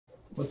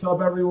What's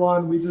up,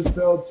 everyone? We just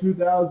built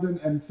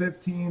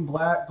 2015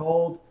 black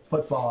gold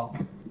football.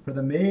 For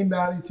the main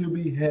bounty to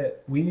be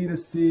hit, we need to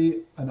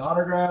see an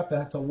autograph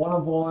that's a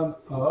 1-of-1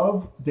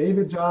 of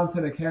David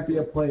Johnson. It can't be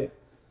a plate.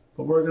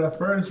 But we're going to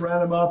first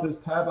round him up as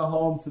Pat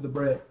Mahomes to the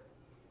break.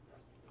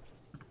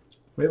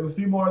 We have a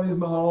few more of these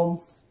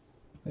Mahomes.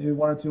 Maybe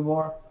 1 or 2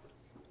 more.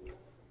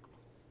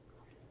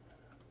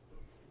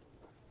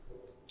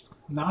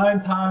 9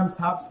 times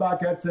top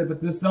spot gets it,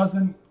 but this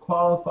doesn't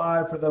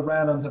qualify for the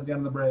randoms at the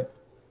end of the break.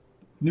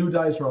 New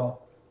dice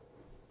roll.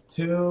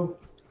 2,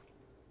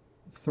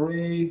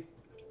 3,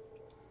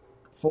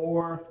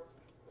 4,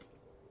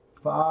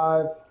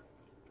 5,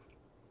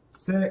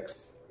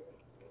 6,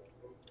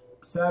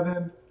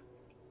 7,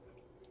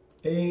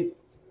 8,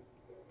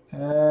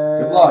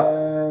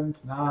 and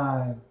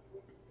 9.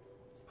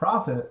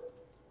 Profit.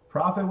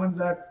 Profit wins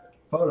that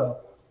photo.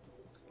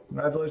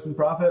 Congratulations,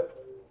 Profit.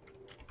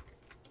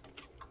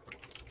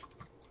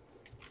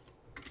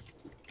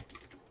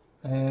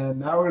 And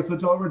now we're going to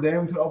switch over.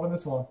 Damon's going to open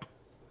this one.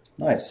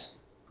 Nice.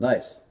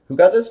 Nice. Who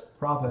got this?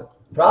 Profit.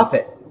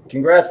 Profit.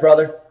 Congrats,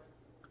 brother.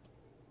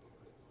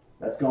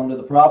 That's going to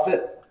the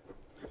Profit.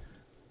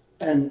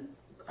 And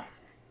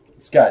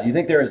Scott, do you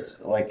think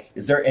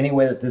is there any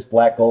way that this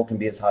black gold can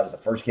be as hot as the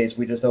first case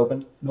we just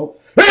opened?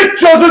 Nope. It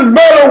doesn't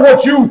matter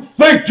what you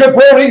think,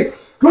 Jabroni,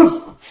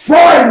 because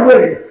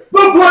finally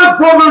the Black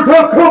Brothers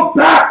have come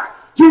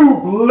back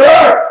to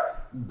black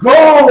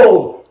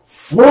gold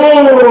football.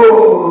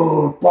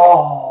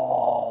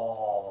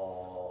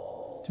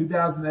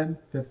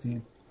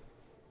 2015.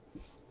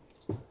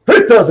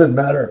 It doesn't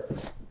matter.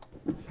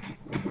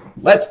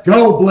 Let's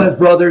go, Blez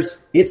Brothers.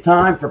 It's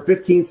time for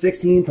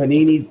 15-16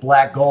 Panini's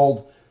Black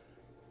Gold.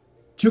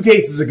 2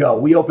 cases ago,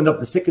 we opened up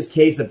the sickest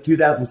case of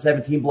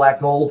 2017 Black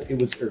Gold. It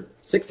was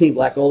 16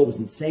 Black Gold. It was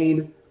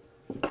insane.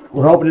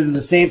 We're hoping to do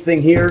the same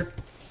thing here.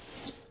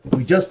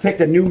 We just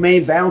picked a new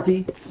main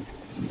bounty.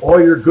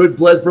 All your good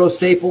Blez Bro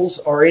staples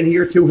are in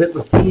here. 2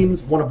 hitless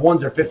teams.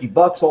 1-of-1s are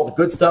 $50. All the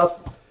good stuff.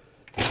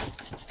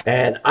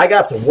 And I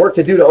got some work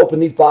to do to open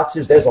these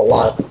boxes. There's a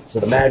lot of them. So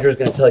the manager is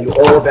going to tell you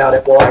all about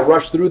it while I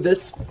rush through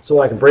this so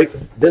I can break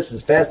this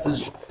as fast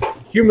as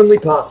humanly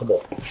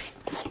possible.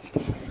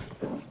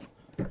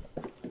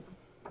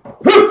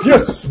 If you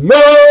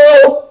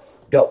smell!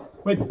 Go.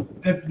 Wait,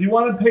 if you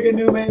want to pick a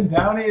new main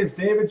bounty, is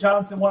David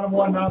Johnson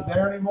 1-of-1 not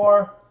there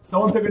anymore?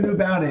 Someone pick a new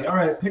bounty. All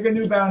right, pick a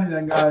new bounty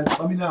then, guys.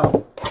 Let me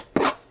know.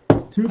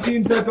 2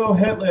 teams that go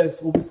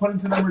hitless will be put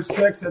into number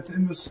 6 that's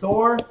in the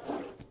store.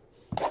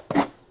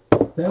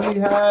 Then we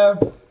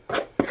have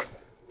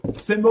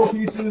symbol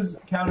pieces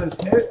count as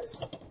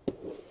hits.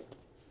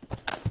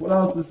 What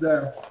else is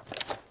there?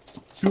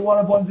 2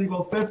 1-of-1s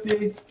equal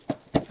 50.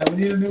 And we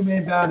need a new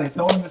main bounty.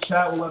 Someone in the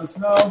chat will let us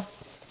know.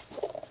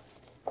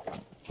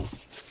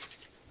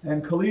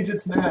 And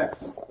collegiate's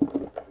next.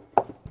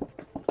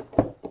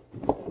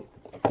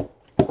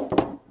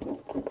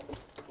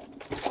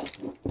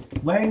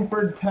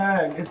 Langford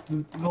tag.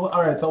 All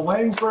right, the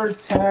Langford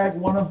tag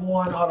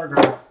 1-of-1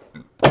 autograph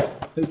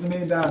is the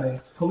main bounty.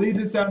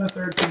 Collegiate's down to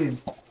 13.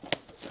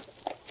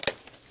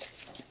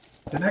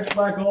 The next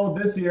black gold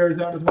this year is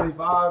down to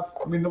 25.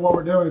 I mean, the one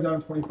we're doing is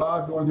down to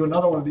 25. We want to do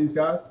another one of these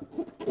guys.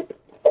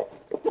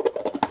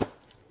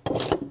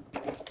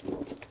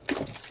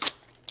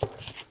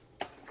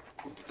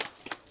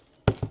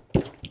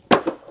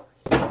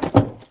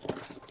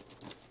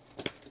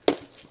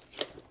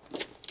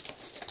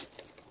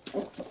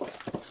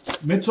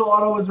 Mitchell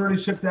Auto was already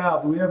shipped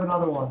out, but we have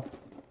another one.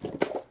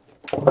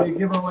 We'll be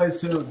giving away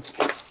soon.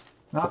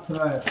 Not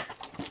tonight.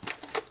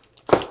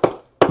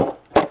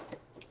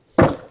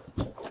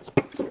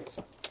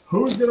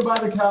 Who's going to buy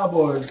the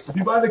Cowboys? If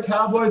you buy the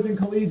Cowboys in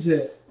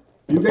collegiate,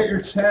 you get your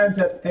chance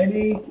at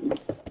any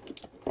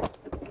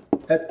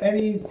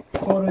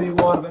photo you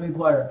want of any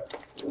player.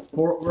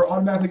 We're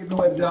automatically giving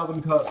away the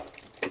Dalvin Cook.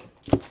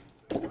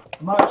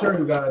 I'm not sure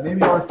who got it.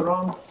 Maybe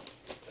Arthur.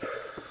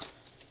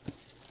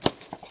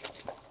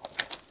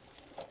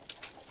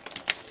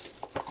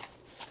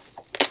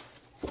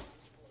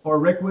 Or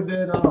Rickwood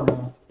did, I don't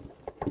know.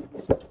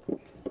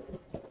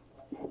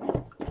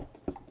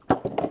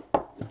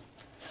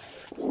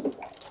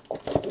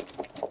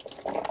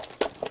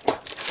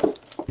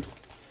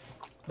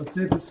 Let's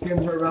see if the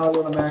skims are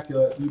relevant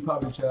immaculate. You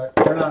probably check.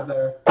 They're not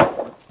there.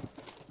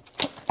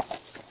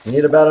 We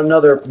need about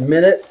another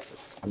minute,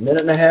 a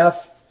minute and a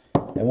half,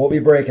 and we'll be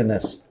breaking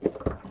this.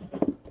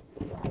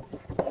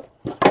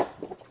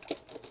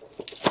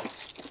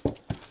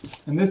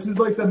 And this is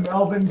like the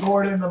Melvin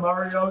Gordon, the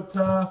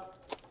Mariota.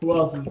 Who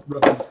else is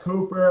rookies?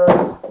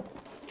 Cooper,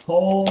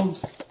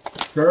 Holes,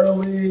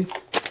 Gurley,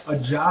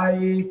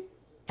 Ajayi,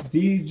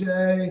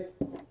 DJ,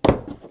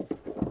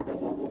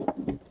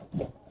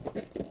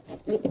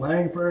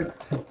 Langford,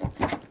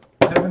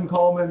 Kevin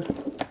Coleman,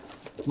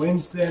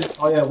 Winston.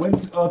 Oh yeah,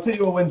 Winston. I'll tell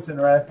you a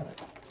Winston, right?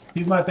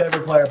 He's my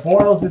favorite player.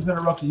 Bortles isn't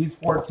a rookie. He's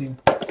 14.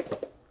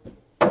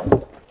 All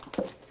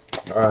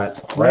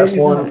right, last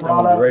one.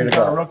 I'm ready to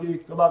go. Rookie.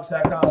 Good luck,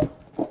 Satcom.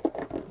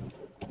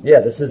 Yeah,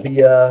 this is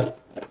the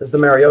This is the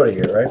Mariota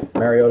here, right?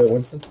 Mariota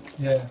Winston?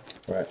 Yeah.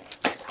 Right.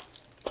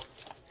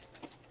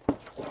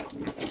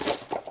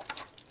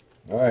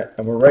 All right,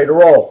 and we're ready to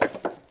roll.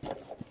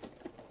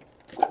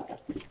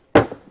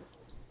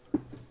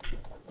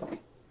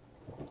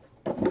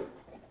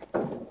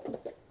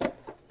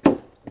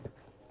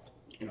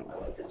 You know, I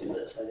like to do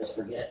this. I just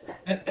forget.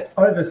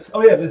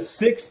 Oh yeah, the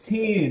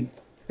 16.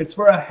 It's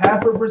for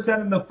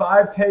 0.5% in the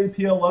 5K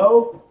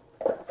PLO,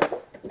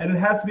 and it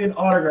has to be an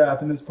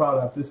autograph in this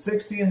product. The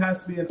 16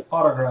 has to be an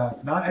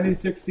autograph, not any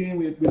 16.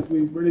 We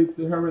really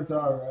determined it's an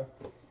autograph.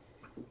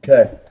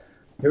 Okay,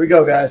 here we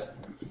go, guys.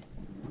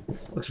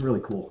 Looks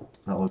really cool.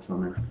 That looks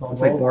on there.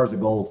 Looks like bars of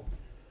gold.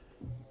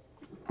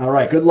 All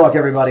right, good luck,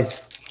 everybody.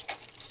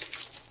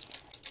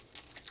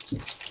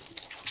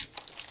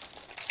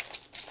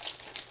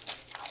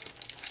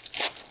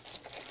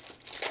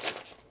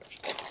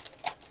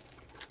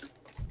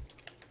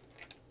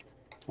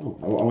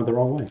 Oh, I went the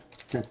wrong way.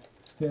 Yeah,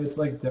 Yeah, it's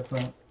like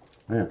different.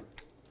 yeah.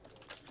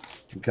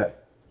 Okay.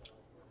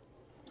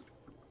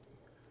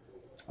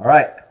 All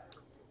right.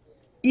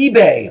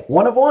 eBay,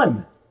 1 of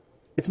 1.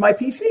 It's my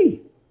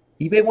PC.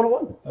 eBay 1 of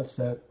 1. That's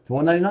it. To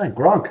 199.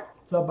 Gronk.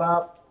 What's up,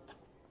 Bob?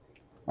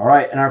 All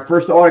right, and our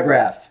first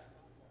autograph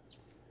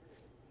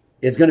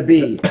is going to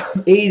be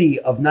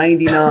 80 of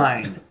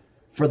 99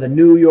 for the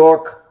New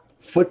York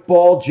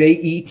Football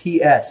Jets.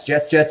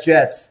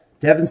 Jets.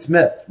 Devin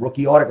Smith,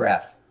 rookie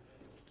autograph.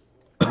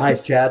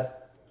 Nice, Chad.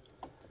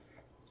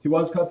 He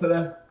was cut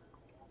today.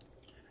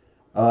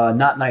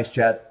 Not nice,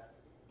 Chad.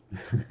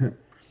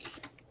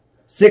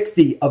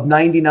 60 of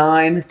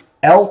 99,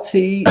 LT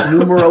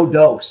numero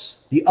dos.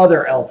 The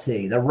other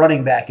LT, the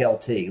running back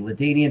LT.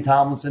 LaDainian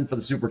Tomlinson for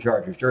the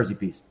Superchargers, jersey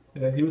piece.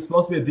 Yeah, he was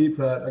supposed to be a deep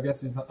threat. I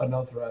guess he's not a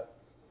no threat.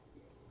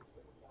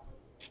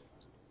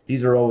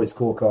 These are always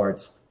cool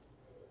cards.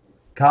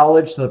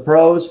 College to the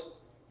pros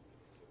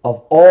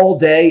of all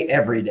day,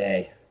 every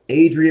day.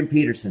 Adrian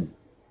Peterson.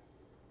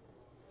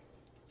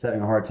 He's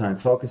having a hard time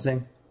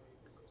focusing.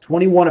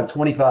 21 of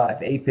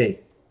 25, AP.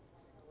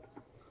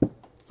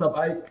 What's up,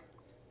 Ike?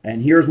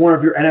 And here's one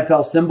of your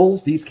NFL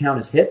symbols. These count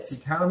as hits.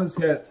 You count him as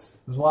hits.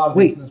 There's a lot of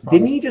these in this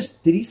Wait,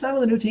 product. did he sign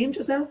with a new team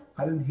just now?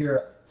 I didn't hear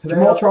it. Today,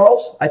 Jamal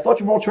Charles? I thought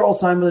Jamal Charles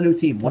signed with a new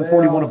team.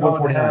 141 of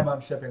 149.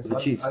 On shipping, so The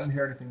Chiefs. I didn't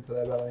hear anything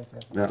today about anything.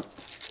 Yeah.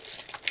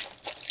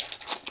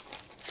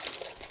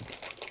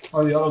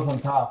 Oh, the other's on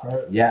top,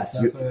 right? Yes,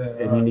 That's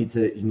you need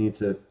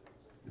to.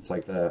 It's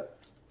like the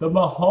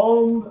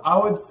Mahomes, I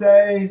would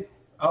say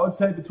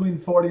between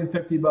 40 and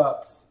 50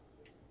 bucks.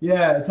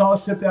 Yeah, it's all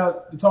shipped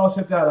out.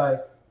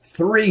 Ike.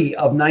 3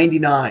 of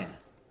 99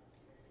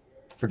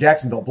 for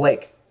Jacksonville.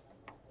 Blake.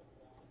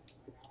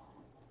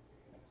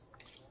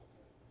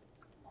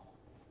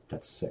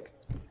 That's sick.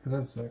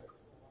 That's sick.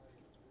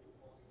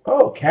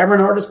 Oh,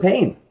 Cameron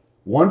Artis-Payne.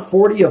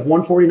 140 of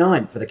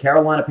 149 for the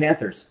Carolina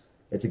Panthers.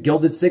 It's a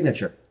gilded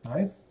signature.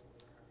 Nice.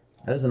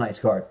 That is a nice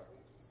card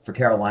for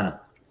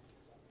Carolina.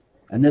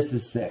 And this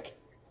is sick.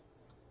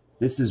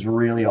 This is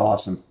really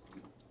awesome.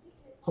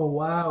 Oh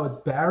wow, it's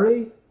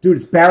Barry. Dude,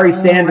 it's Barry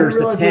Sanders,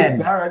 the 10.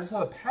 Barry. I just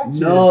saw the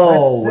patches.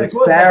 No, it's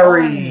What's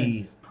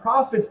Barry.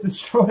 Profits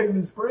destroying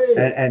this break.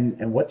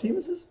 And what team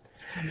is this?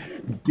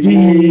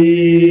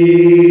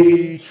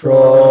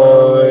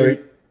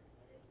 Detroit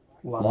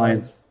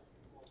Lions.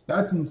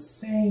 That's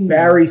insane.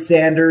 Barry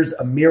Sanders,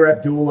 Amir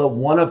Abdullah,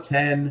 1 of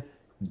 10,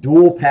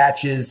 dual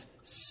patches,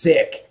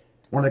 sick.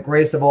 One of the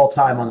greatest of all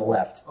time on the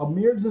left.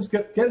 Amir, just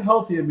get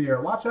healthy,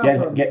 Amir. Watch out for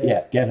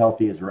Amir. Get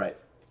healthy is right.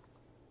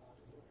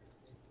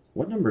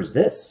 What number is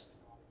this?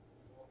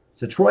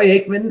 It's a Troy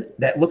Aikman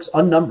that looks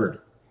unnumbered.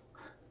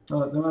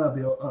 Oh, there might not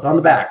be. It's on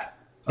the back.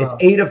 It's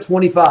 8 of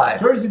 25.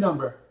 Jersey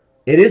number.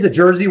 It is a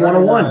jersey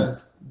 101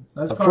 nice.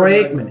 of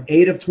Troy Aikman.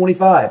 8 of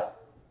 25.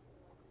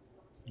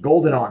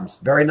 Golden Arms.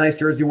 Very nice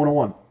jersey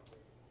 101.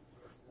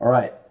 All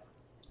right.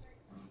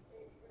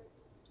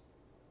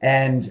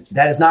 And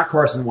that is not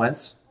Carson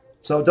Wentz.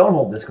 So don't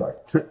hold this card.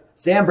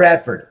 Sam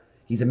Bradford.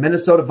 He's a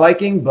Minnesota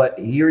Viking, but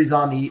here he's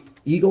on the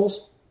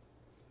Eagles.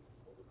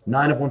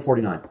 9 of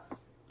 149.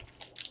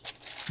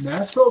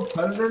 Nashville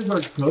Predators are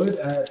good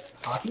at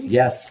hockey?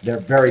 Yes, they're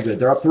very good.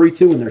 They're up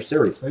 3-2 in their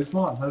series. They just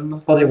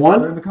won. Oh, they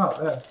won? They're in the cup,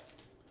 yeah.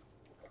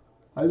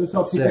 I just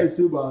saw PK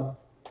Subban.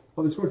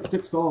 Oh, they scored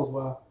 6 goals.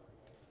 Wow.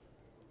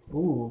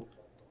 Ooh.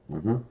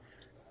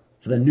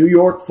 For the New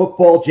York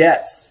Football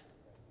Jets,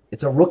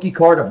 it's a rookie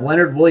card of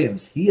Leonard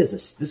Williams.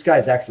 This guy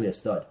is actually a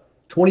stud.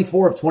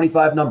 24 of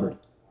 25 numbered.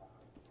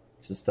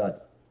 He's a stud.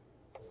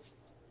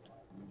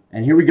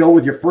 And here we go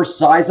with your first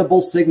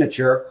sizable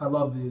signature. I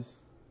love these.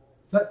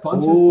 Is that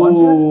Funches?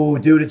 Ooh,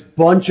 dude, it's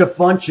bunch of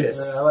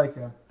Funches. Yeah, I like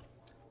him.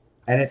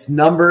 And it's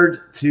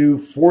numbered to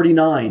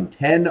 49,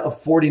 10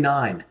 of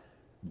 49.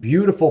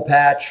 Beautiful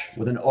patch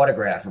with an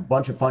autograph. A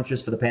bunch of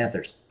Funches for the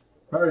Panthers.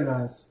 Very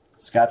nice.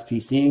 Scott's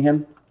PCing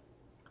him.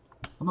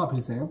 I'm not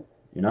PCing him.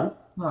 You're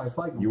not? No, I just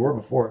like him. You were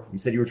before. You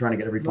said you were trying to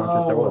get every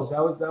Funches there was.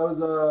 that was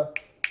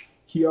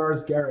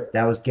Kiar's Garrett.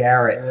 That was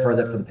Garrett for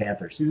the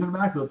Panthers. He's an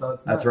immaculate though.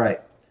 That's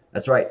right.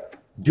 That's right.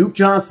 Duke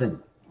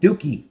Johnson,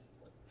 Dookie,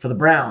 For the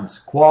Browns,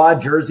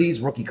 quad jerseys,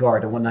 rookie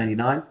card to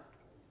 199.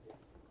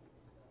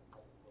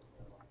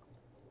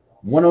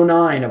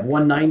 109 of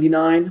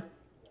 199.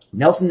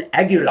 Nelson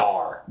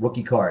Aguilar,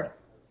 rookie card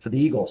for the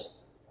Eagles.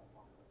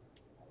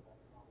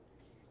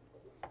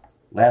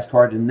 Last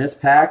card in this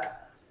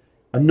pack.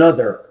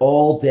 Another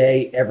all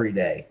day, every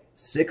day.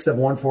 6 of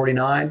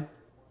 149.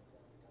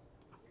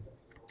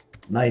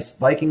 Nice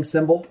Viking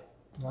symbol.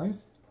 Nice.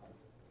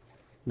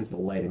 This is the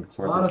lighting. It's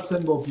A hard lot to... of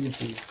symbol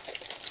pieces.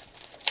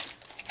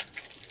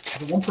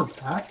 Is it one per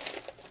pack?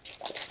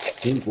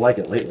 Seems like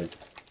it lately.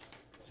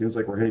 Seems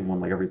like we're hitting one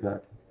like every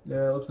pack.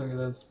 Yeah, it looks like it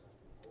is.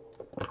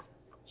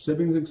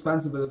 Shipping's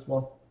expensive, but it's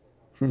one.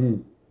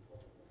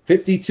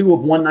 52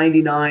 of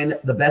 199.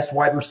 The best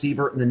wide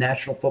receiver in the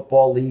National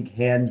Football League,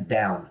 hands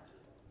down.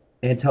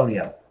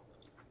 Antonio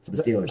for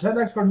the Steelers. Is that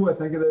next card who I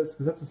think it is?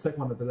 Because that's a sick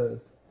one if it is.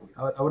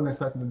 I wouldn't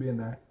expect him to be in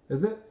there.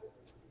 Is it?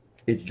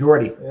 It's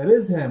Jordy. It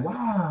is him.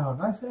 Wow,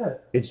 nice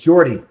hit. It's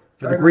Jordy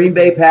for the Very Green nice.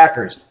 Bay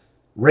Packers.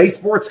 Ray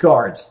Sports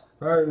Cards.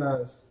 Very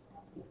nice.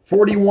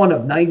 41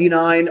 of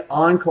 99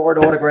 on-card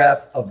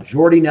autograph of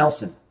Jordy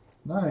Nelson.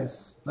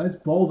 Nice. Nice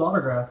bold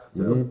autograph,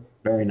 too.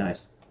 Very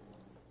nice.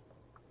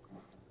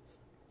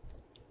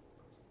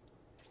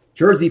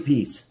 Jersey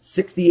piece,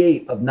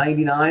 68 of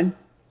 99.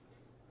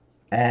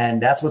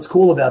 And that's what's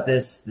cool about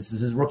this. This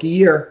is his rookie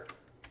year.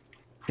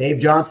 Dave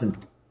Johnson.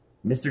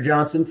 Mr.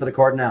 Johnson for the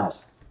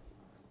Cardinals.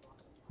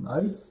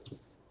 Nice.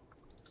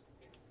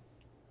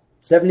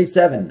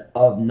 77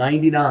 of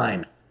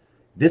 99.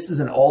 This is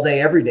an all-day,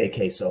 everyday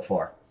case so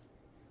far.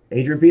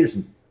 Adrian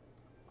Peterson.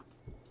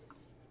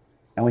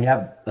 And we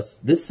have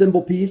this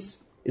symbol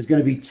piece is going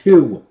to be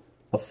 2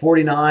 of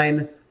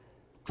 49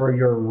 for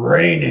your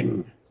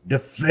reigning,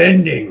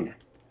 defending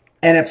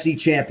NFC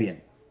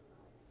champion.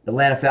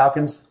 Atlanta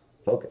Falcons,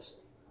 focus.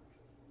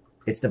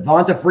 It's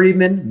Devonta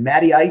Freeman,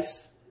 Matty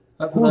Ice,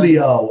 That's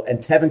Julio, and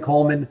Tevin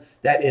Coleman.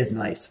 That is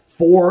nice.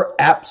 4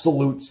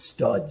 absolute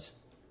studs.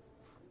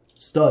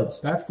 Studs.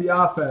 That's the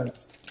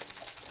offense.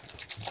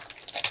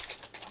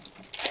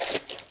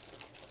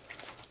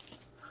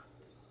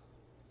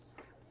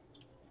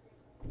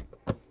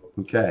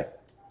 Okay.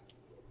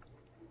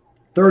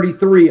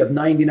 33 of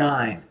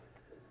 99.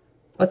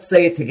 Let's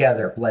say it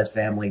together, Bless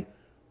family.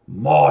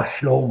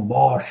 Marshall,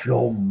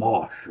 Marshall,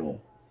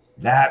 Marshall.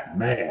 That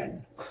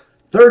man.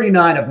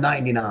 39 of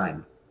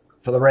 99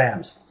 for the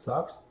Rams.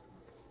 Sucks.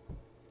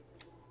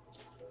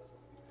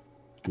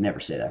 Can never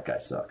say that guy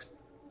sucks.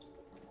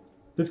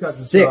 This guy's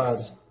a 6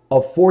 stud.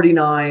 of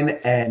 49.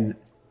 And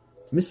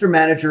Mr.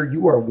 Manager,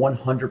 you are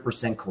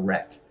 100%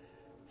 correct.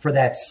 For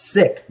that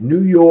sick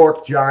New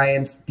York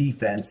Giants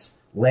defense,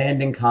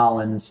 Landon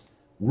Collins,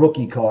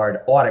 rookie card,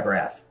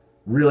 autograph.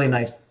 Really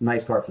nice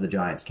card for the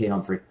Giants, K.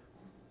 Humphrey.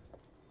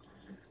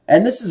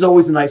 And this is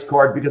always a nice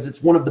card because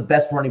it's one of the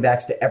best running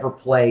backs to ever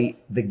play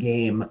the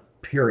game,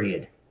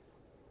 period.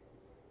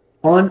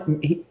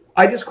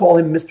 I just call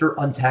him Mr.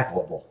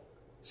 Untackleable.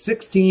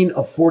 16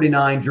 of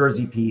 49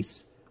 jersey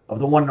piece of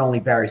the one and only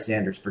Barry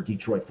Sanders for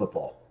Detroit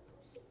football.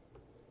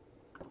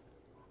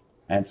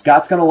 And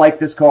Scott's going to like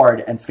this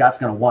card, and Scott's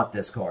going to want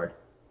this card.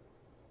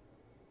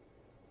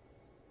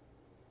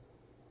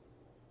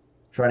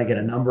 Trying to get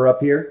a number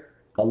up here.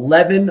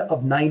 11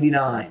 of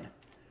 99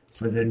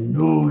 for the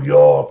New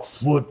York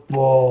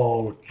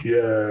Football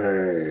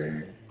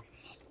Giants.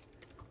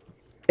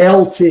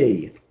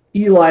 LT,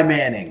 Eli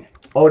Manning,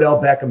 Odell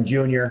Beckham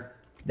Jr.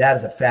 That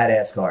is a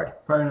fat-ass card.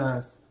 Very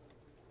nice.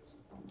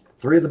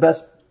 3 of the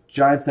best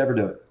Giants to ever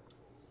do it.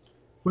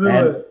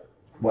 Wait.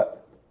 What?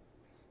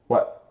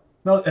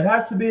 No, it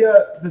has to be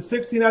the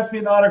 16 has to be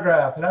an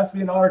autograph. It has to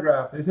be an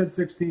autograph. They said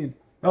 16.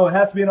 No, it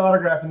has to be an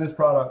autograph in this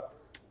product.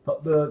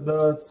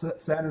 The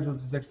Sanders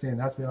was the 16. It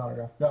has to be an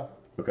autograph. Yeah.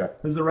 Okay.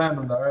 This is a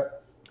random though, right?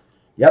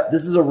 Yep,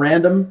 this is a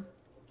random.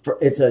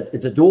 It's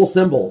a dual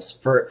symbols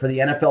for the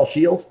NFL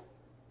Shield.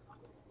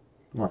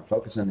 Come on,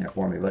 focus in there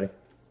for me, buddy.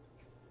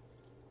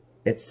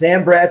 It's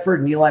Sam Bradford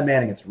and Eli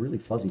Manning. It's really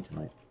fuzzy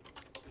tonight.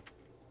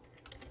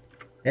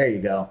 There you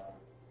go.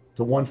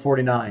 To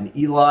 149.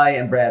 Eli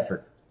and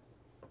Bradford.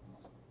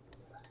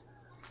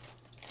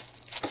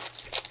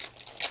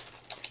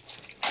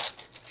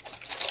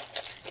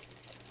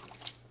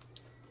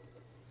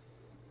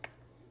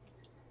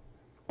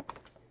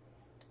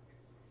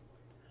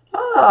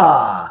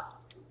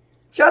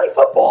 Johnny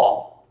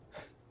Football.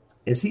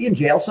 Is he in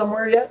jail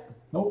somewhere yet?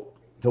 Nope.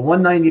 To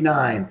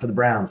 199 for the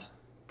Browns.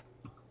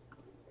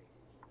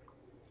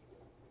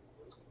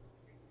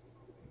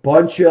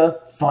 Bunch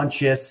of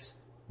Funchess.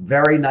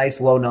 Very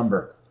nice low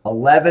number.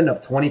 11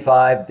 of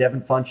 25.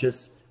 Devin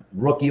Funchess.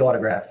 Rookie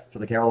autograph for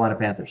the Carolina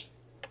Panthers.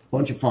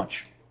 Bunch of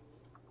Funch.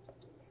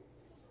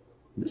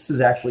 This is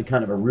actually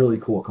kind of a really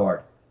cool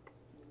card.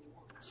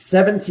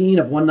 17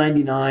 of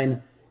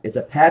 199. It's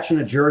a patch and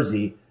a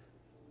jersey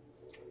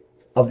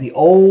of the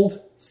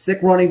old sick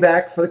running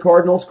back for the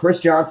Cardinals, Chris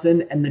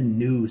Johnson, and the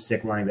new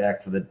sick running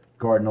back for the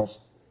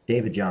Cardinals,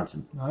 David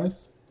Johnson. Nice.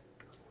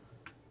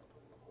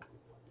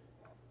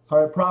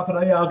 All right, Prophet.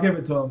 I'll give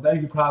it to him.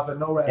 Thank you, Prophet.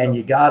 No random.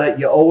 And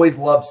you always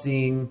love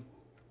seeing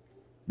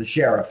the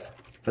sheriff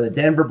For the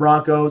Denver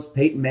Broncos,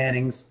 Peyton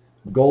Manning's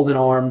Golden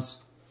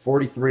Arms,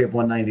 43 of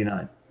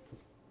 199.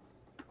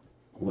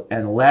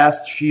 And the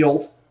last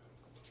shield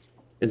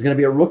is going to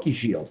be a rookie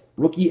shield.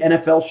 Rookie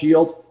NFL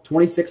shield,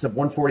 26 of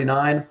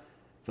 149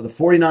 for the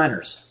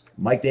 49ers,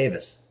 Mike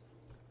Davis.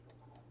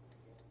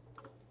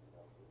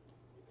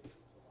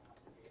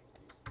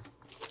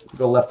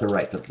 Go left to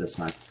right this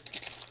time.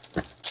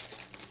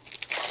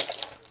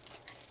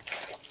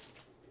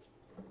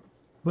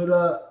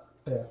 But,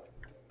 yeah.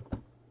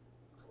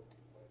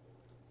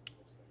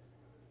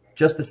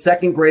 Just the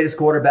second greatest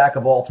quarterback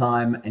of all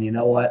time, and you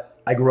know what?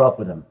 I grew up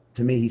with him.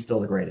 To me, he's still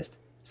the greatest.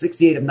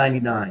 68 of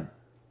 99.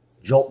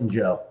 Jolton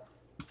Joe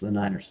for the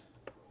Niners.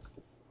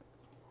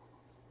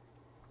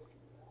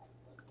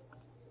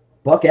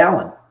 Buck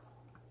Allen.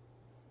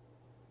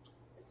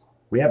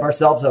 We have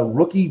ourselves a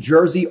rookie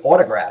jersey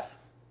autograph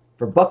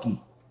for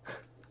Bucky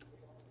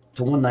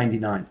to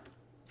 199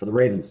 for the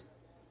Ravens.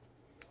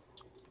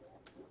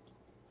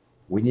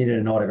 We needed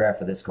an autograph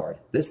for this card.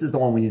 This is the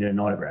one we needed an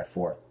autograph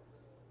for.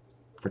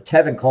 For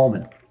Tevin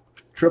Coleman.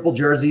 Triple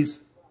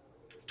jerseys,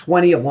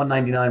 20 of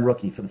 199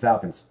 rookie for the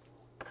Falcons.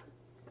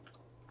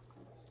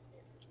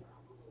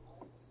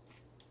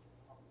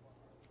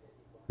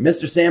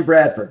 Mr. Sam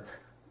Bradford,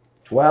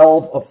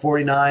 12 of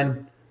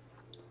 49.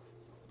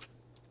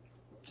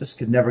 Just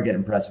could never get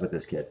impressed with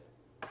this kid.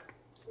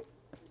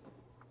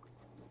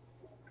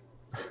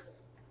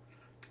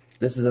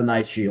 This is a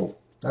nice shield.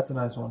 That's a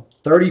nice one.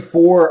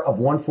 34 of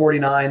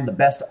 149, the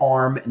best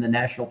arm in the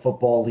National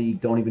Football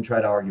League. Don't even try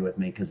to argue with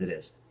me because it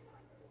is.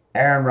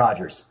 Aaron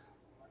Rodgers.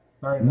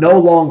 Very nice. No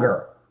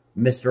longer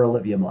Mr.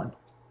 Olivia Munn.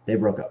 They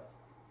broke up.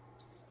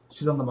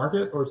 She's on the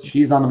market? Or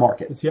She's on the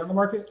market. Is he on the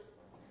market?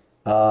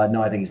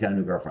 No, I think he's got a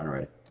new girlfriend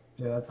already.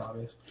 Yeah, that's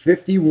obvious.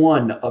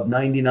 51 of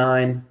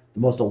 99, the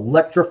most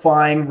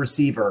electrifying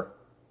receiver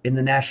in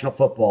the National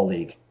Football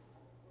League.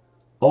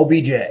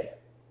 OBJ.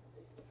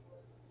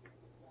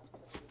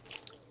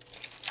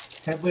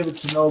 Can't believe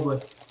it's Ginobili.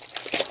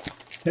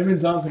 Him and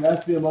Duncan,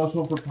 that's the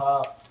emotional for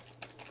Pop.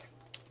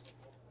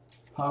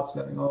 Pop's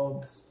getting old.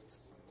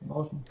 It's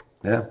emotional.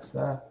 Yeah. It's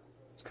that.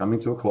 It's coming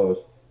to a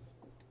close.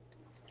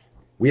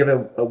 We have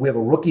a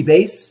rookie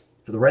base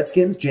for the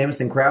Redskins,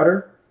 Jamison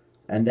Crowder,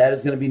 and that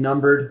is going to be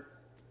numbered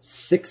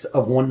 6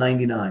 of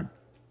 199.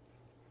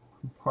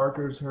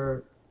 Parker's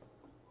hurt.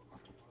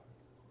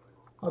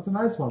 Oh, it's a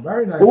nice one.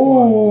 Very nice one.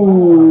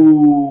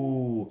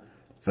 Wow.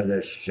 For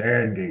the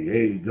San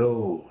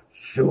Diego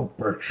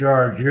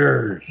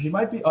Superchargers. He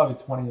might be, he's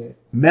 28.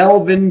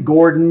 Melvin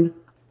Gordon.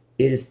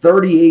 It is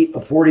 38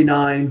 of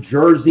 49.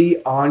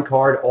 Jersey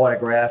on-card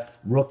autograph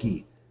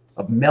rookie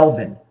of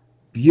Melvin.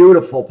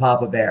 Beautiful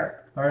Papa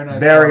Bear. Very nice.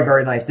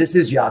 Very nice. This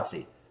is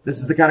Yahtzee. This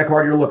is the kind of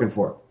card you're looking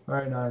for.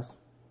 Very nice.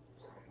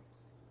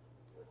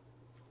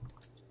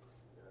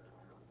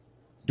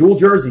 Dual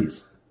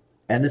jerseys.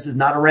 And this is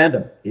not a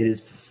random. It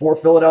is for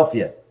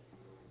Philadelphia.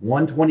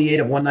 128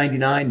 of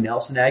 199,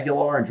 Nelson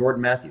Aguilar and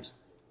Jordan Matthews.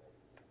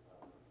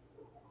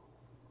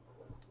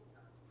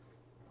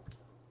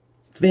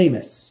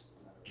 Famous,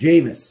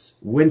 Jameis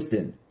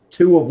Winston,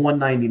 2 of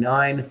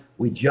 199.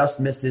 We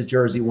just missed his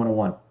jersey,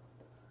 101.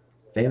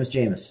 Famous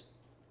Jameis.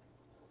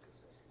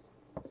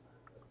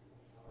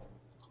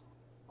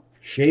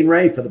 Shane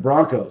Ray for the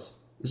Broncos.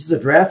 This is a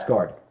draft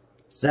card.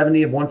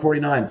 70 of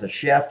 149. It's a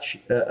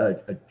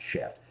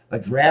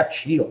draft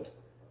shield.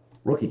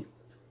 Rookie.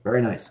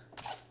 Very nice.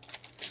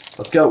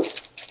 Let's go.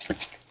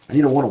 I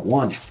need a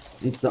 101.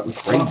 I need something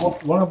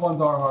crazy. One of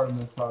ones are hard in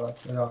this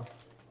product. Yeah.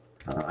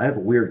 I have a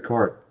weird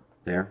card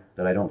there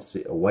that I don't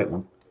see. A white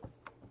one.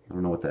 I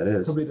don't know what that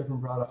is. Could be a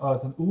different product. Oh,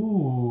 it's an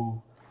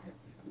ooh.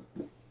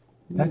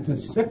 That's a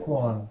sick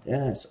one.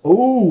 Yes.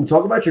 Ooh,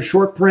 talk about your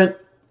short print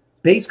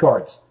base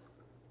cards.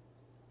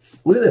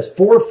 Look at this.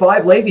 4 of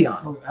 5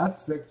 Le'Veon. Oh,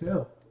 that's sick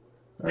too.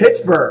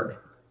 Pittsburgh.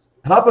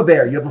 Papa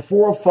Bear. You have a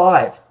 4 of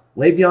 5.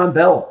 Le'Veon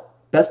Bell.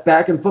 Best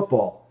back in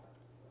football.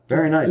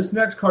 Very nice. This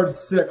next card is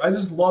sick. I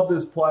just love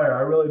this player.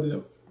 I really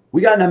do.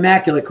 We got an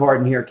immaculate card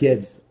in here,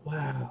 kids.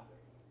 Wow.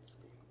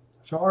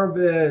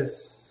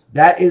 Jarvis.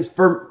 That is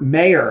for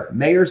Mayor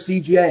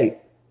CJ.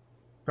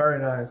 Very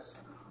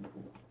nice.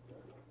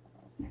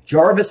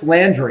 Jarvis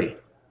Landry.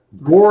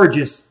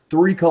 Gorgeous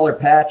 3-color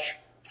patch.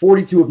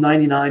 42 of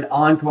 99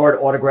 on-card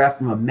autograph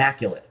from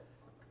Immaculate.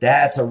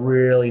 That's a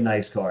really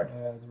nice card.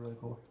 Yeah, it's really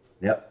cool.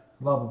 Yep.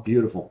 Love him.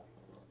 Beautiful.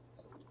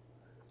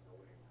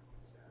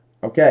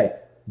 Okay.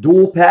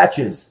 Dual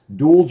patches.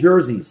 Dual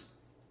jerseys.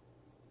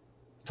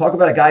 Talk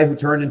about a guy who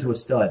turned into a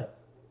stud.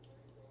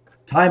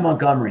 Ty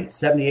Montgomery,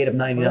 78 of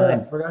 99.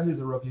 I forgot he's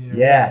a rookie here.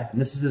 Yeah, and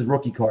this is his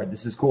rookie card.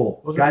 This is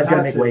cool. Those Guy's going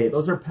to make waves.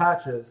 Those are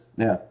patches.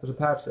 Yeah. There's a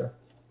patch there.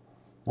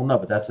 Well, no,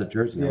 but that's a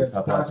jersey. Yeah, it's a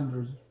top patch off. and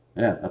jersey.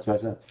 Yeah, that's what I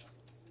said.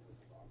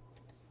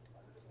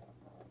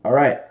 All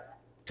right.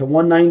 To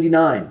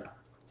 199,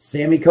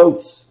 Sammy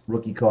Coates,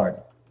 rookie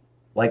card.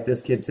 Like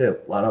this kid, too.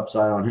 A lot of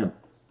upside on him.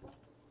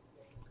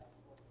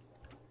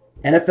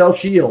 NFL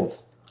Shield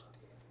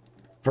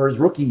for his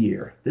rookie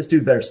year. This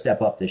dude better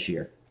step up this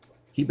year.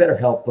 He better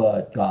help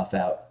Goff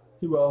out.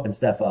 He will. And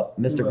step up.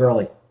 Mr. He will.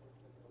 Gurley.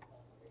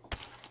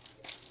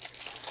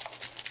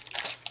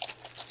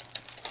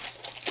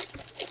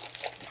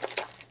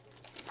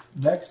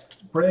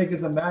 Next break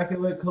is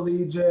Immaculate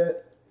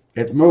Collegiate.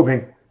 It's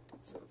moving.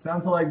 It's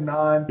down to like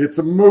 9. It's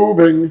a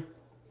moving.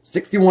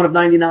 61 of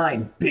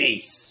 99.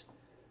 Base.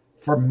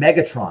 For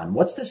Megatron.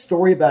 What's the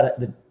story about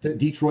it? The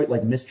Detroit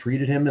like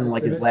mistreated him in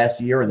like his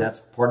last year, and that's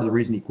part of the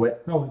reason he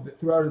quit? No,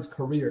 throughout his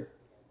career.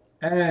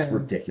 And it's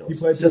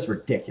ridiculous. It's just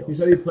ridiculous. He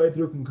said he played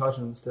through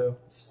concussions too.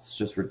 It's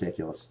just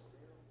ridiculous.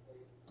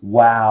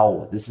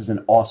 Wow, this is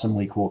an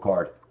awesomely cool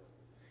card.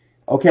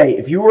 Okay,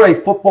 if you were a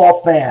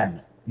football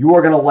fan, you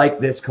are going to like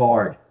this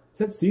card. Is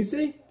that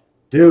CC?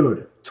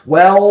 Dude,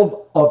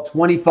 12 of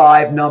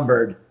 25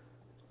 numbered.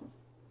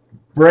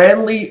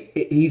 Bradley,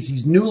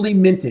 he's newly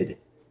minted.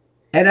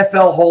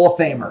 NFL Hall of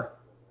Famer.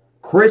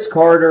 Chris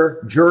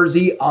Carter,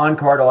 jersey,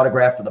 on-card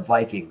autograph for the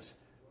Vikings.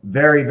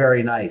 Very,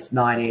 very nice.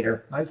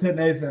 9-8er. Nice hit,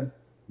 Nathan.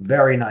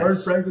 Very nice.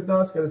 First break with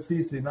us, got a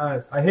CC.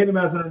 Nice. I hate him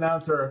as an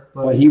announcer.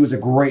 But he was a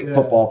great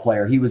football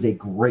player. He was a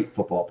great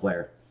football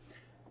player.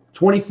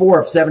 24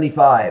 of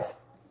 75.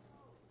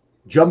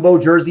 Jumbo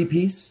jersey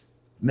piece.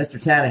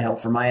 Mr. Tannehill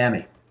for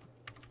Miami.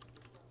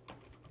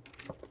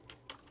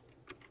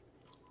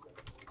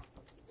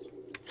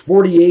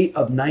 $48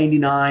 of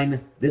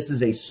 99. This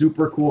is a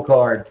super cool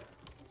card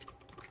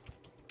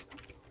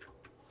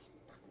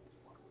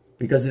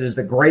because it is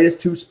the greatest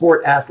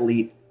two-sport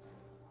athlete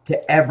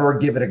to ever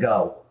give it a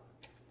go.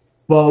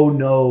 Bo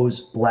Nose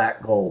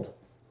Black Gold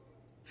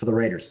for the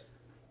Raiders.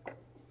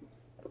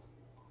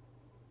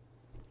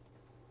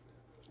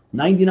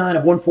 99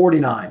 of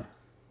 149.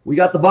 We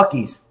got the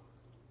Buckies.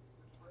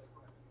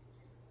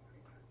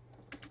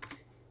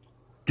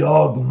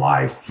 Doug,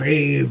 my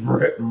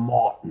favorite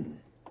Martin.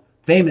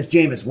 Famous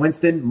Jameis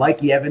Winston,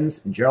 Mikey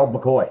Evans, and Gerald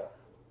McCoy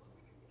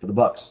for the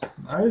Bucks.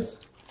 Nice.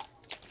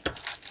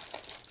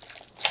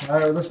 All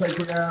right, it looks like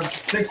we have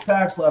 6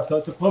 packs left, so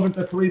it's equivalent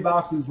to 3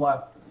 boxes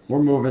left.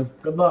 We're moving.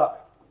 Good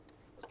luck.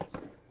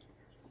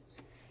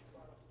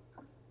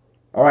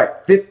 All right,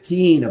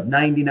 15 of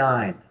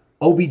 99.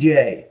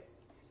 OBJ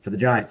for the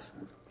Giants.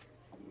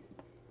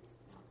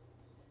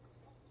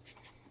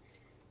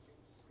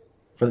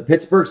 For the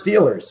Pittsburgh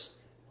Steelers.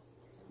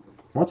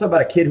 I want to talk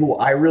about a kid who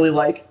I really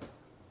like.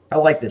 I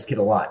like this kid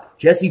a lot.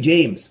 Jesse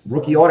James,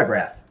 rookie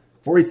autograph.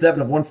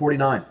 47 of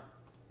 149. I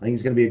think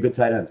he's going to be a good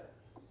tight end.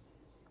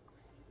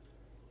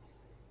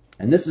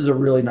 And this is a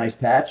really nice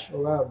patch. Oh,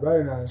 wow,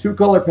 very nice.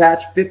 2-color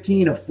patch,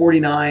 15 of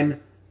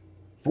 49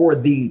 for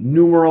the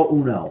numero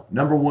uno,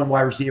 number 1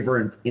 wide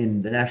receiver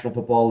in the National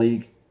Football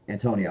League,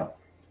 Antonio.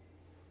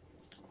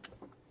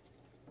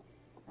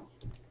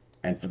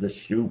 And for the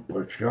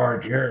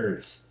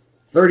Superchargers,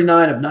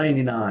 39 of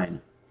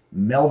 99,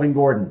 Melvin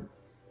Gordon.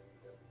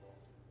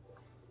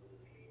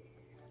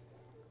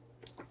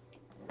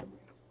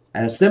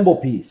 And a symbol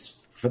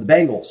piece for the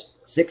Bengals,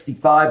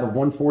 65 of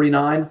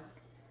 149,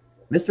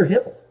 Mr.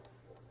 Hill.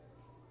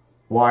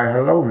 Why,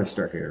 hello,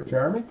 Mr. Hill.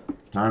 Jeremy?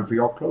 It's time for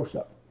your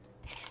close-up.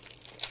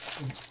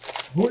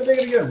 Who are they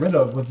going to get rid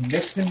of with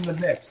mixing the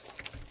Knicks?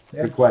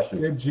 Good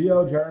question. They have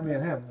Gio, Jeremy,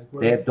 and him.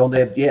 Like, They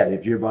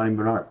have Giovanni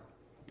Bernard.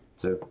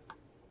 So,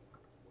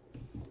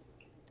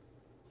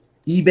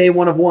 eBay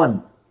 1 of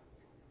 1.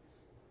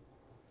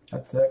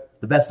 That's sick.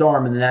 The best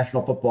arm in the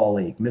National Football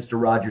League,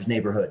 Mr. Rogers'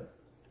 Neighborhood.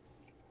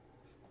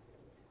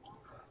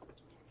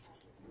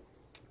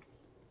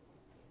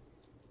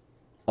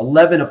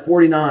 $11 of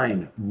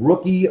 49,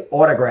 rookie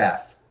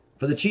autograph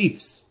for the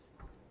Chiefs,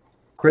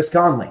 Chris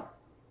Conley.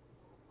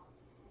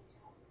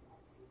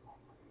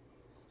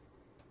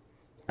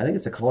 I think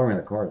it's the coloring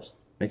of the cards.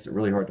 Makes it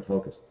really hard to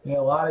focus. Yeah,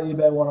 a lot of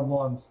eBay 1 of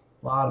 1s.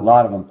 A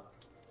lot of them.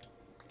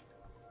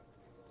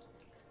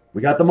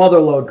 We got the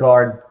Motherlode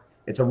card.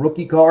 It's a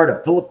rookie card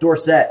of Philip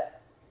Dorsett.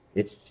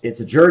 It's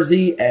a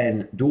jersey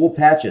and dual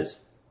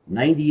patches.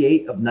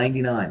 98 of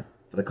 99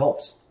 for the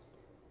Colts.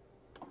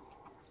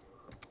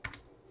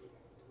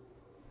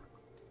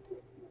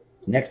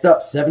 Next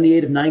up,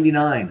 78 of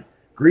 99,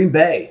 Green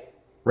Bay.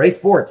 Ray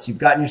Sports, you've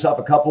gotten yourself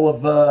a couple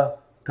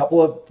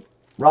of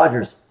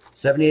Rodgers.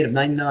 78 of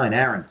 99,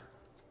 Aaron.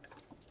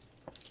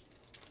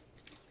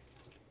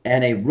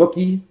 And a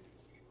rookie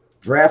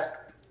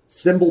draft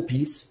symbol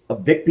piece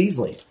of Vic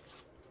Beasley.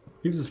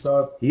 He's a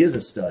stud. He is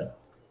a stud.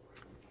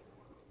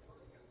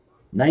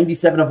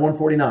 97 of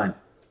 149.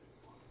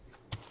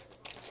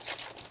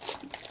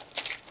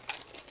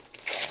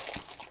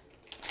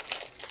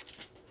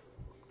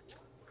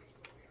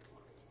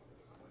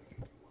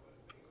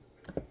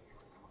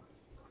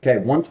 Okay,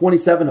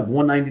 127 of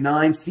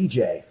 199,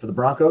 CJ for the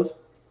Broncos.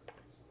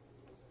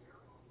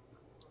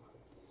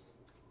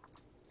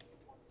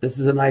 This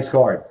is a nice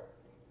card.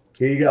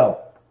 Here you go.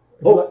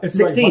 Oh, It's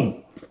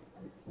 16.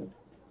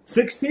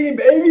 16,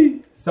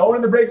 baby! Someone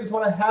in the break just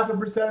won a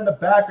 0.5% in the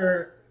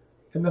backer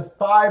in the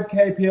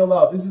 5K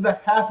PLO. This is a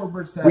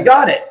 0.5%. We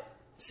got it.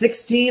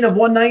 16 of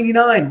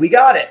 199. We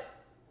got it.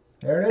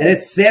 There it is. And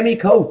it's Sammy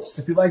Coates.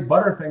 If you like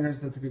Butterfingers,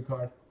 that's a good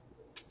card.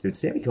 Dude,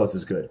 Sammy Coates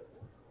is good.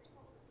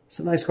 It's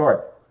a nice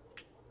card.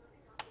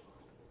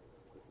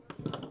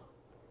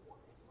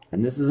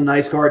 And this is a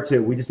nice card,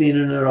 too. We just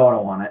needed an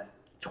auto on it.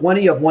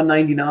 20 of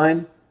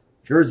 199.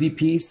 Jersey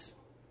piece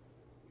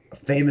of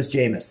famous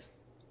Jameis.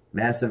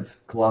 Massive,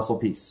 colossal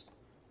piece.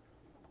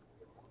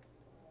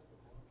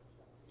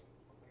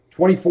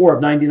 24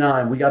 of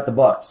 99. We got the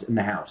Bucks in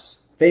the house.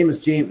 Famous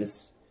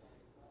Jameis,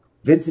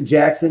 Vincent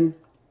Jackson,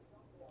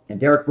 and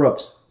Derek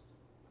Brooks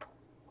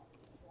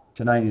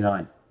to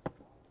 99.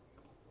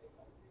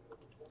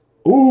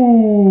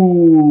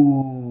 Ooh,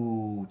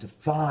 to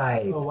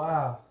 5. Oh,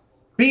 wow.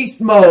 Beast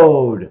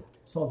mode.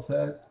 So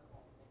sad.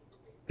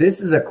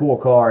 This is a cool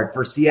card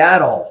for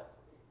Seattle.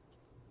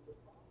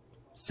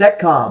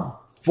 Setcom,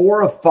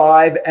 4 of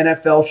 5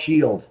 NFL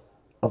Shield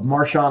of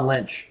Marshawn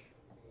Lynch.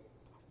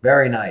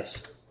 Very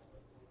nice.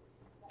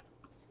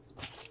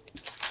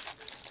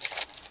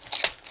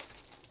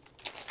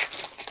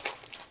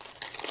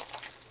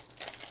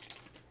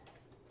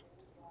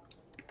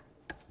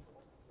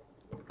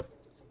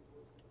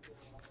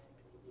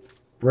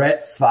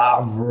 Brett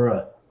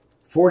Favre,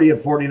 40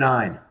 of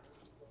 49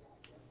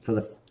 for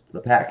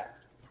the pack.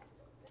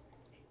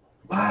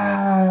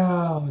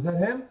 Wow. Is that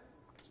him?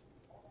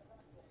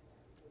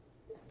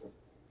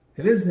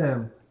 It is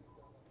him.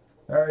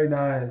 Very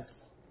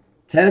nice.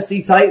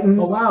 Tennessee Titans.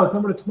 Oh, wow. It's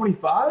number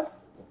 25?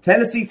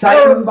 Tennessee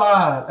Titans.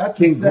 That's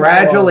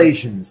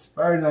Congratulations.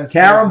 Very nice.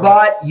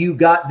 Karambot, you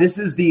got, this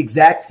is the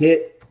exact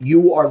hit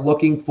you are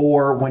looking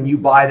for when you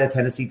buy the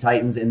Tennessee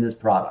Titans in this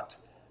product.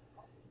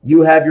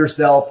 You have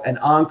yourself an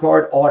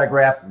on-card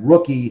autograph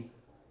rookie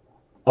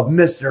of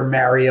Mr.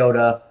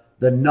 Mariota,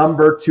 the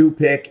number 2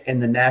 pick in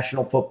the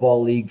National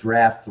Football League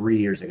draft 3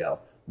 years ago.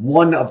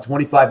 1 of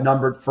 25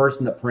 numbered, first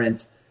in the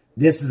print.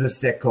 This is a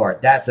sick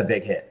card. That's a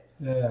big hit.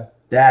 Yeah.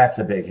 That's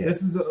a big hit.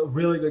 This is a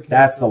really good case.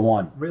 That's the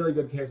one. Really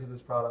good case of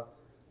this product.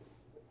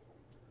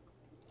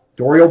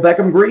 Dorial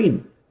Beckham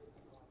Green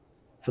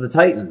for the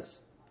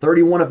Titans.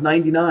 31 of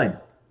 99.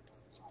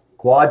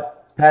 Quad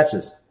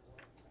patches.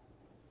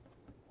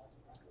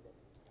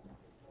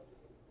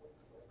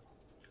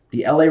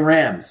 The LA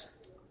Rams.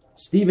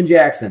 Steven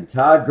Jackson,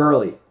 Todd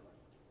Gurley,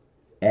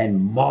 and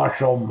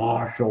Marshall.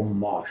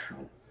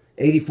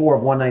 84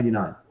 of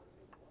 199.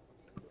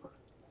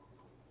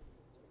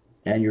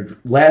 And your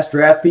last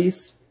draft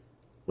piece,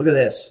 look at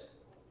this.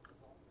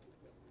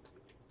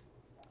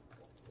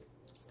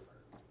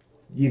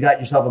 You got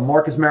yourself a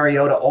Marcus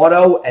Mariota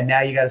auto, and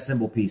now you got a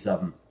symbol piece of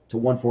him to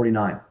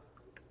 149.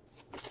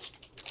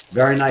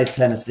 Very nice,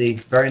 Tennessee.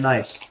 Very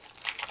nice.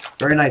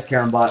 Very nice,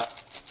 Karambot.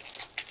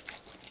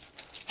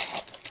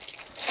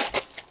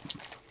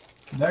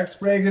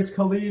 Next break is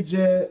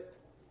collegiate.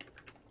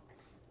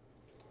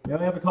 We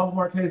only have a couple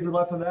more cases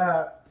left of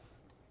that.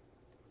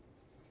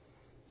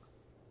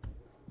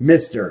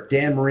 Mr.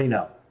 Dan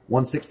Marino,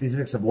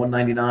 166 of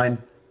 199.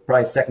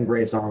 Probably second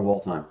greatest armor of all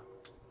time.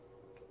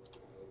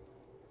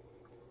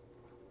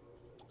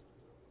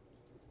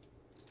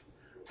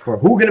 For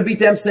who gonna beat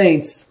them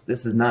Saints?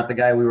 This is not the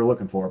guy we were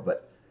looking for,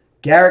 but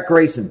Garrett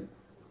Grayson,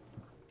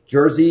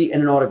 jersey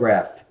and an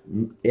autograph.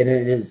 It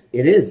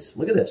is.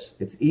 Look at this.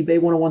 It's eBay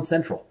 101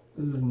 Central.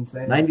 This is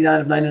insane.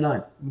 99 of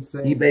 99.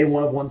 Insane. eBay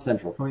 101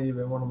 Central.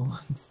 eBay 101.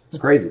 It's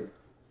crazy.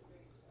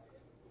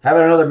 How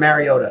about another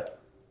Mariota?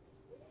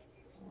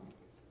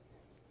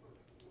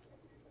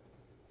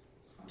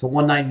 To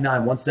 199,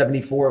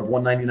 174 of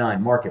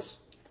 199. Marcus.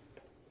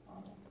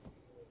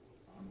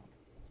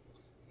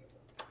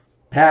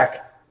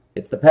 Pack.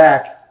 It's the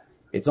pack.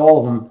 It's all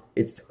of them.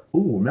 It's,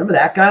 ooh, remember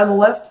that guy on the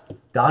left?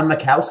 Don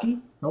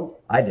Makowski?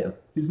 Nope. I do.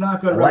 He's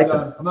not good. I liked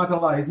him. I'm not going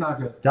to lie. He's not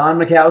good. Don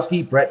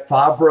Makowski, Brett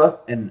Favre,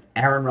 and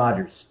Aaron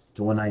Rodgers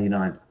to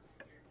 199.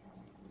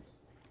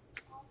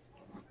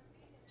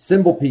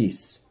 Symbol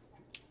piece.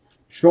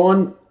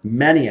 Sean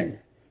Mannion.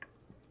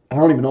 I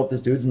don't even know if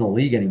this dude's in the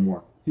league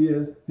anymore. He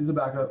is. He's a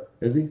backup.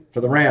 Is he? For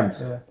the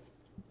Rams. Yeah.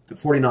 To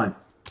 49.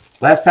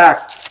 Last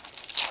pack.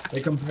 They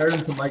compared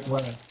him to Mike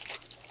Leonard.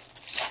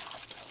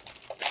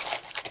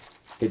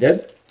 He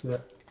did? Yeah.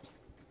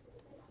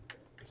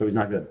 So he's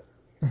not good.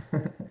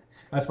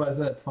 That's why I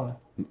said it's funny.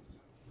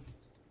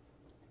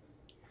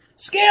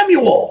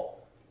 Scamuel!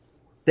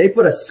 They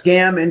put a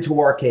scam into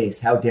our case.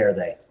 How dare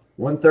they?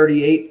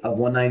 138 of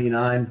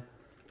 199.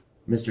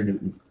 Mr.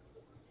 Newton.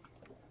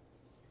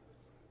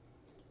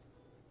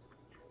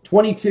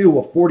 22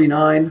 of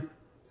 49.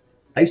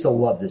 I used to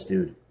love this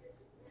dude.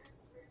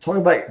 Talk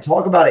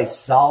about a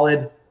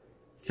solid,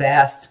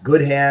 fast,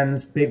 good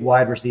hands, big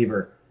wide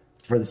receiver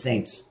for the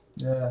Saints.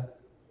 Yeah.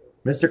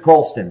 Mr.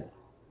 Colston.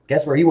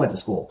 Guess where he went to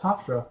school?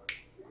 Hofstra.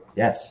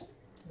 Yes.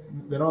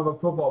 They don't have a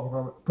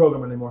football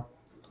program anymore.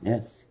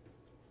 Yes.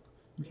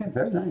 You can't.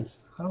 Very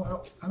nice. I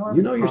don't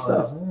You know your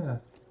stuff. Yeah.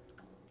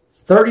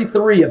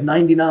 33 of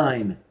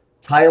 99.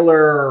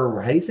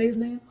 Tyler, how do you say his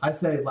name? I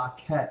say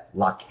Laquette.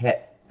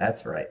 Laquette.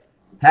 That's right.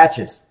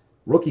 Patches.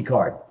 Rookie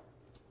card.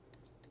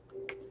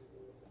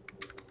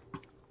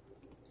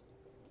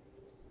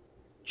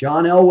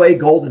 John Elway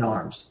Golden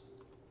Arms.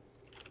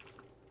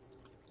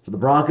 For the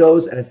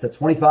Broncos, and it's at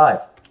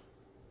 25.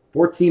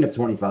 14 of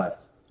 25.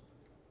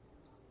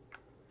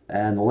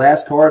 And the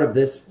last card of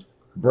this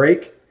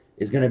break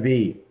is going to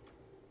be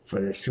for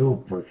the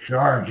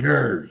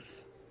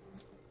Superchargers.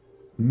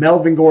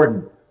 Melvin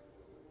Gordon.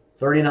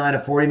 39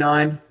 of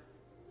 49.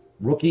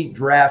 rookie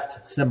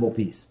draft symbol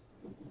piece.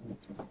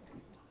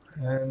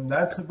 And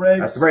that's the break.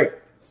 That's the break.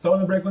 So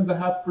in the break wins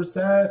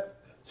 0.5%.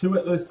 2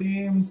 hitless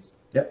teams.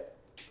 Yep.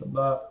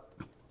 About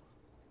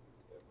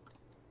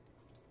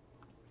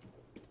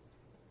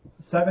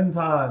 7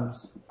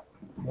 times.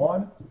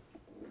 1,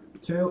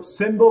 2.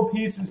 Symbol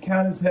pieces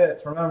count as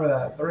hits. Remember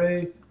that.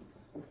 3,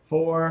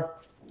 4.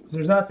 Because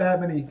there's not that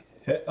many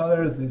hit. Oh,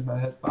 there's these might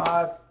hit.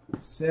 5,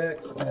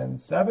 6,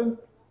 and 7.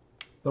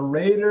 The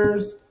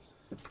Raiders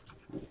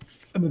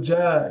and the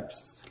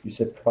Jags. You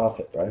said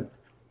profit, right?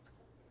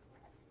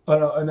 Oh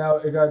no! And now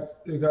it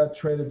got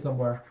traded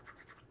somewhere.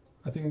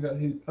 I think it got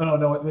Oh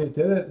no! Wait,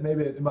 did it?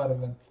 Maybe it might have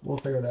been. We'll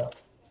figure it out.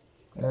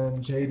 And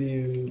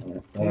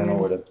JDU. I don't know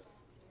where to.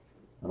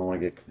 I don't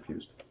want to get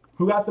confused.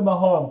 Who got the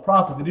Mahomes?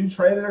 Profit? Did you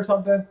trade it or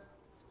something?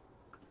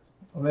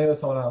 Or maybe it was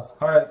someone else.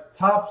 All right.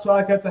 Top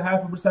spot gets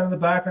 0.5% in the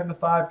backer in the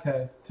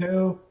 5K.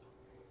 2,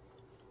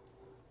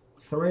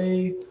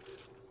 3,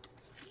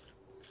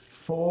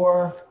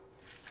 4,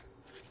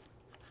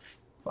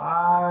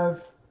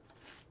 5,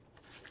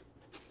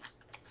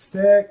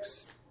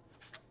 6,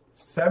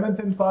 7th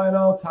and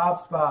final top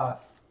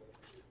spot.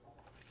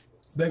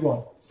 It's a big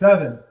one.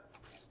 7.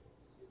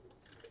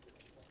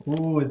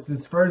 Ooh, it's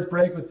his first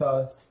break with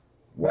us.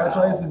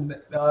 Congratulations,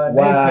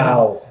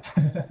 Wow.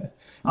 Nathan.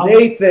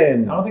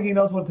 Nathan. I don't think he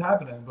knows what's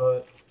happening,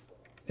 but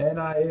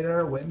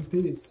N.I.A.Ter wins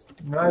peace.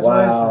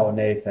 Congratulations. Wow,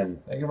 Nathan.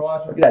 Thank you for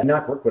watching. Look at that.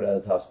 Knock Rookwood out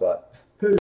of the top spot.